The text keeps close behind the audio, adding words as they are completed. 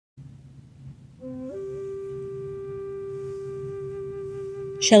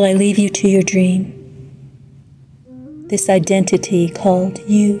Shall I leave you to your dream? This identity called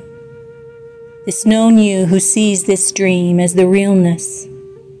you, this known you who sees this dream as the realness,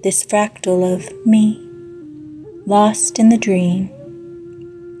 this fractal of me, lost in the dream.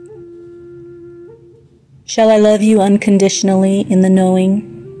 Shall I love you unconditionally in the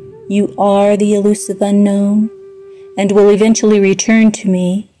knowing you are the elusive unknown and will eventually return to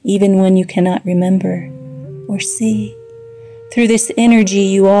me even when you cannot remember or see, through this energy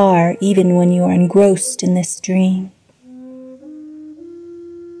you are even when you are engrossed in this dream?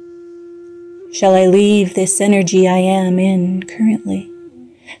 Shall I leave this energy I am in currently,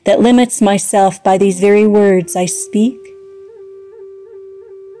 that limits myself by these very words I speak?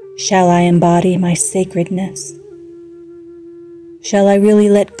 Shall I embody my sacredness? Shall I really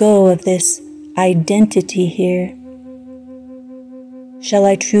let go of this identity here? Shall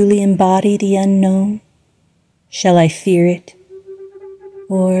I truly embody the unknown? Shall I fear it,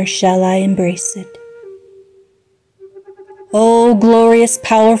 or shall I embrace it? O glorious,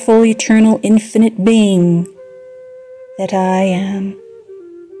 powerful, eternal, infinite being that I am.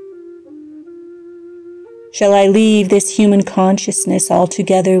 Shall I leave this human consciousness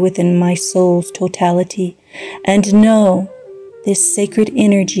altogether within my soul's totality and know this sacred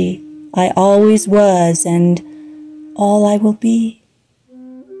energy I always was and all I will be?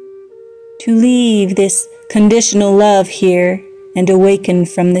 To leave this conditional love here and awaken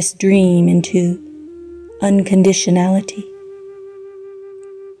from this dream into unconditionality.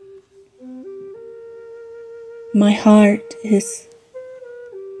 My heart is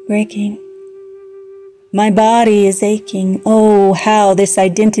breaking. My body is aching. Oh, how this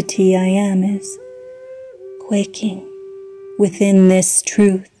identity I am is quaking within this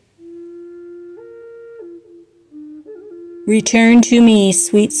truth. Return to me,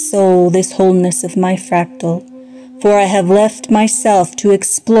 sweet soul, this wholeness of my fractal, for I have left myself to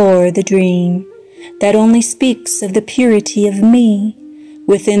explore the dream that only speaks of the purity of me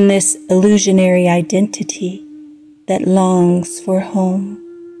within this illusionary identity that longs for home.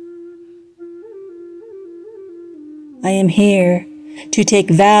 I am here to take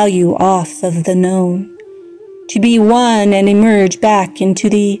value off of the known, to be one and emerge back into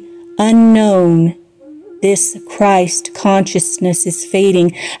the unknown. This Christ consciousness is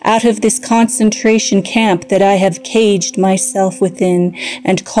fading out of this concentration camp that I have caged myself within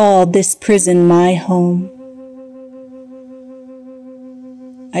and called this prison my home.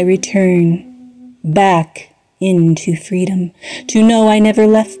 I return back into freedom, to know I never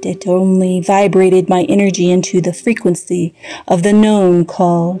left it, only vibrated my energy into the frequency of the known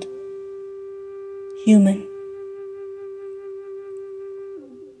called human.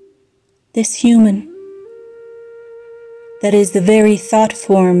 This human that is the very thought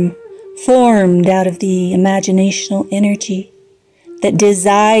form formed out of the imaginational energy that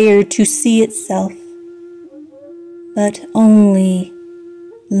desired to see itself, but only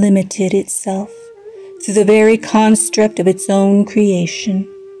limited itself through the very construct of its own creation.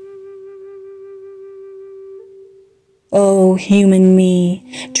 O human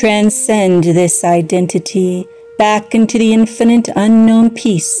me, transcend this identity back into the infinite unknown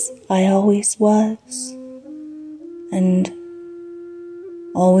peace I always was and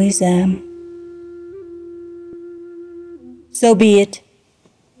always am. So be it.